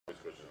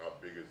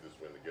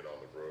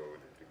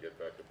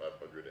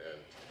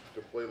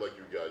play like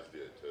you guys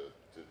did,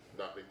 to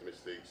not make the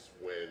mistakes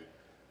when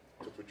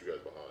to put you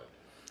guys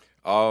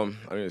behind?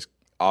 I mean, it's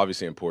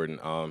obviously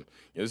important.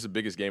 This is the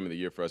biggest game of the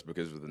year for us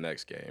because of the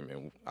next game,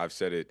 and I've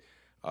said it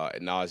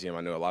ad nauseum.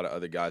 I know a lot of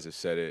other guys have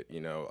said it.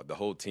 The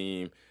whole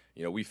team.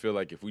 We feel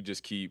like if we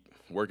just keep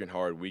working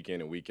hard week in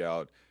and week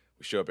out,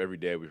 we show up every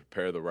day, we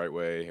prepare the right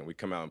way, and we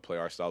come out and play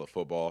our style of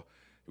football.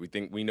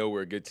 We know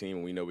we're a good team,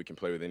 and we know we can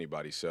play with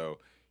anybody. So,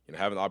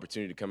 having the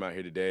opportunity to come out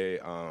here today,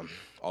 all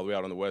the way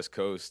out on the West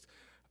Coast,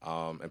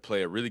 and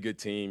play a really good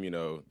team.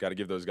 Got to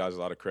give those guys a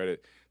lot of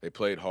credit. They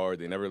played hard.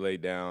 They never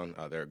laid down.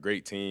 They're a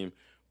great team,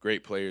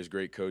 great players,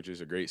 great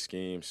coaches, a great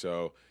scheme.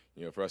 So,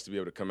 for us to be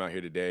able to come out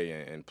here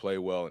today and play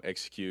well and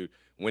execute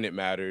when it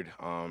mattered.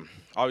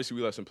 Obviously,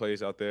 we left some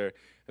plays out there.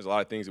 There's a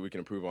lot of things that we can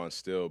improve on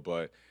still,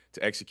 but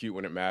to execute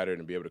when it mattered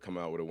and be able to come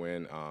out with a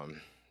win,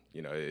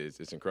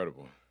 it's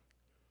incredible.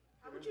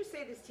 How would you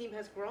say this team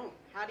has grown?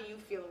 How do you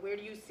feel? Where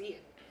do you see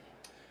it?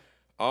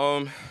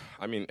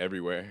 I mean,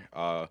 everywhere.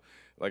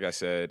 Like I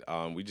said,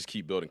 we just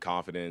keep building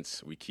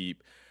confidence. We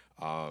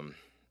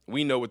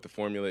know what the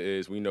formula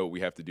is. We know what we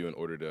have to do in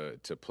order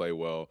to play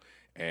well.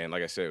 And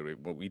like I said,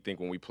 when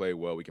we play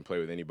well, we can play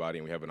with anybody,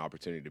 and we have an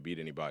opportunity to beat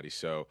anybody.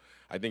 So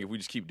I think if we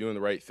just keep doing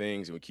the right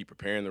things and we keep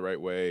preparing the right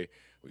way,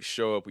 we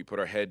show up, we put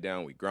our head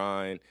down, we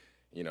grind.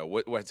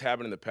 What's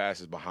happened in the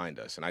past is behind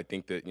us. And I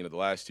think that, the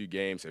last two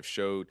games have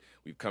showed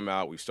we've come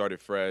out, we've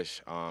started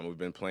fresh, we've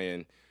been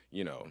playing,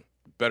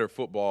 better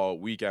football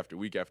week after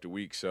week after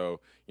week. So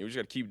we just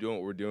got to keep doing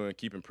what we're doing,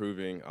 keep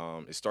improving.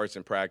 It starts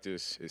in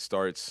practice. It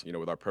starts,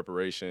 with our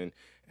preparation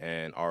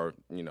and our,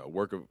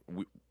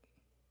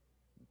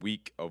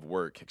 week of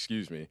work.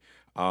 Excuse me.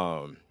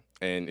 And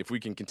if we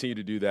can continue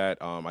to do that,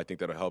 I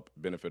think that'll help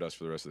benefit us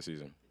for the rest of the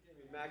season.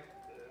 Mac,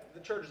 the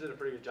Chargers did a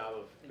pretty good job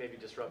of maybe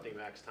disrupting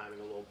Mac's timing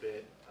a little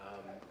bit,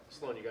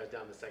 slowing you guys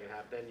down in the second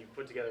half. Then you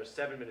put together a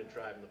 7-minute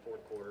drive in the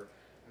fourth quarter.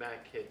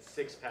 Mac hit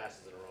 6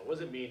 passes in a row. What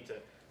does it mean to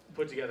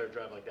put together a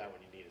drive like that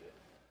when you needed it?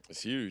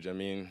 It's huge. I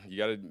mean, you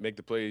got to make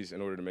the plays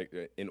in order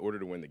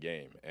to win the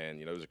game. And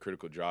it was a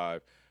critical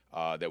drive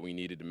that we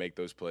needed to make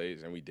those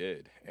plays, and we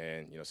did.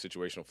 And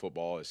situational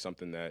football is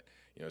something that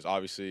has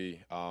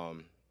obviously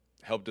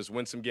helped us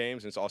win some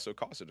games, and it's also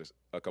costed us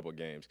a couple of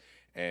games.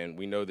 And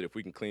we know that if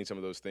we can clean some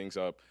of those things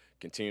up,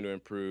 continue to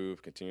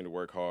improve, continue to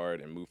work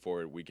hard, and move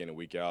forward week in and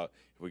week out,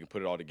 if we can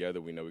put it all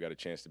together, we know we got a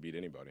chance to beat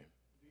anybody.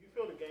 Do you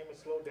feel the game has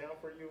slowed down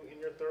for you in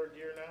your third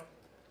year now?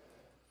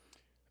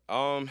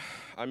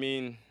 I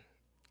mean,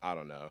 I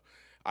don't know.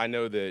 I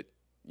know that,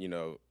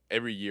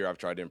 every year I've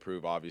tried to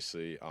improve,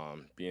 obviously.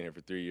 Being here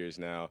for 3 years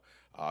now,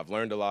 I've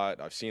learned a lot.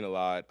 I've seen a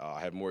lot. I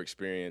have more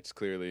experience,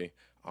 clearly.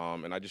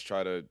 And I just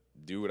try to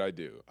do what I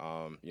do.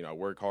 I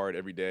work hard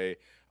every day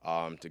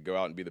to go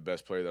out and be the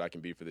best player that I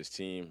can be for this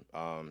team,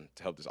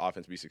 to help this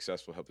offense be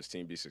successful, help this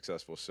team be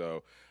successful.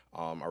 So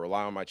I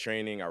rely on my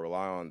training. I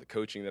rely on the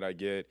coaching that I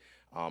get.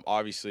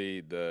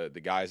 Obviously,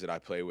 the guys that I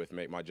play with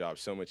make my job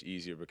so much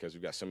easier because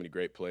we've got so many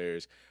great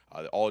players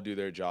that all do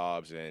their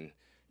jobs. And,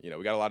 we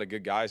got a lot of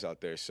good guys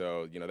out there.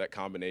 So, that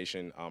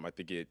combination, I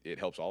think it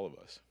helps all of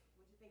us.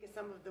 What do you think of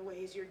some of the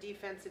ways your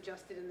defense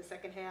adjusted in the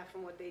second half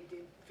and what they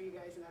did for you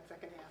guys in that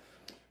second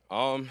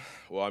half?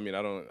 Well, I mean,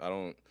 I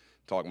don't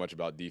talk much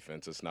about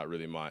defense. It's not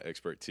really my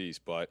expertise,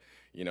 but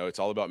it's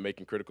all about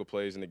making critical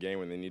plays in the game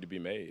when they need to be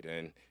made.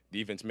 And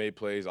defense made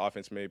plays,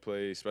 offense made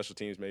plays, special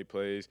teams made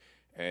plays,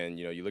 and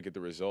you look at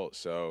the results.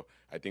 So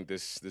I think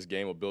this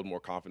game will build more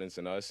confidence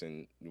in us,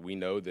 and we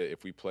know that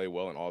if we play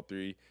well in all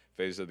three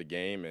phases of the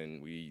game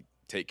and we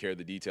take care of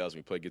the details and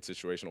we play good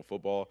situational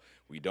football,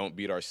 we don't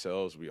beat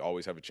ourselves, we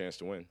always have a chance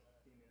to win.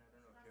 I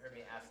don't know if you heard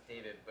me ask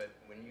David, but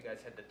when you guys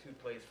had the 2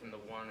 plays from the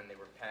one and they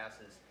were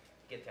passes,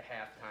 get to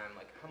halftime,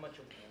 how much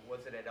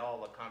was it at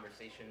all a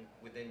conversation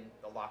within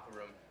the locker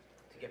room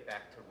to get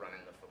back to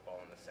running the football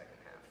in the second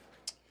half?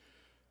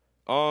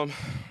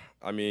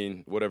 I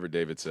mean, whatever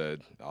David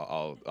said,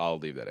 I'll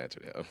leave that answer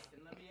to him.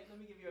 Let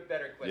me give you a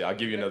better question. Yeah, I'll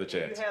give you another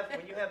chance.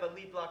 When you have a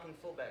lead blocking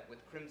fullback with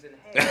crimson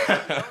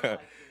hair,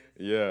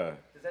 yeah.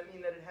 Does that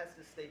mean that it has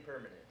to stay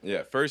permanent?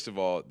 Yeah, first of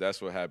all,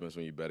 that's what happens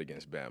when you bet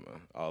against Bama.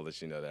 I'll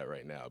let you know that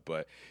right now.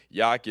 But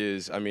Yak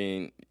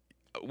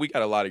we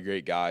got a lot of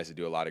great guys that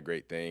do a lot of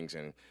great things,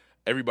 and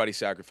everybody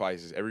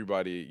sacrifices.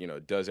 Everybody,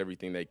 does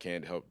everything they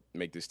can to help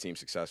make this team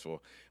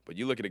successful. But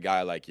you look at a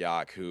guy like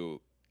Yak,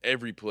 who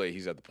every play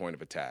he's at the point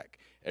of attack.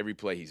 Every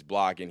play he's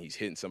blocking, he's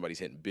hitting somebody, he's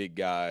hitting big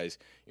guys,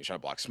 he's trying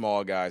to block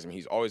small guys. I mean,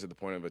 he's always at the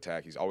point of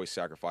attack. He's always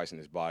sacrificing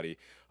his body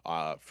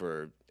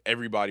for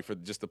everybody, for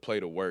just the play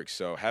to work.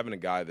 So having a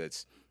guy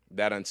that's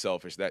that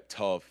unselfish, that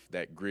tough,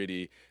 that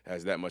gritty,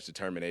 has that much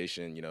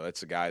determination,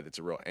 that's a guy that's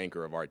a real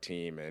anchor of our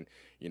team. And,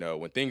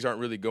 when things aren't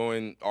really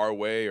going our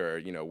way or,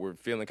 we're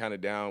feeling kind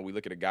of down, we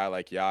look at a guy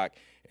like Yak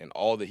and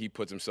all that he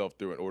puts himself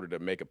through in order to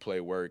make a play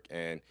work.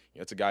 And,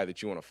 it's a guy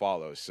that you want to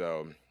follow.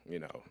 So,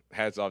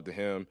 hats off to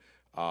him.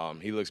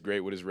 He looks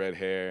great with his red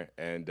hair,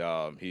 and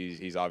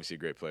he's obviously a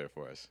great player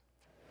for us.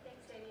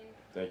 Thanks, Damian.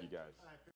 Thank you, guys.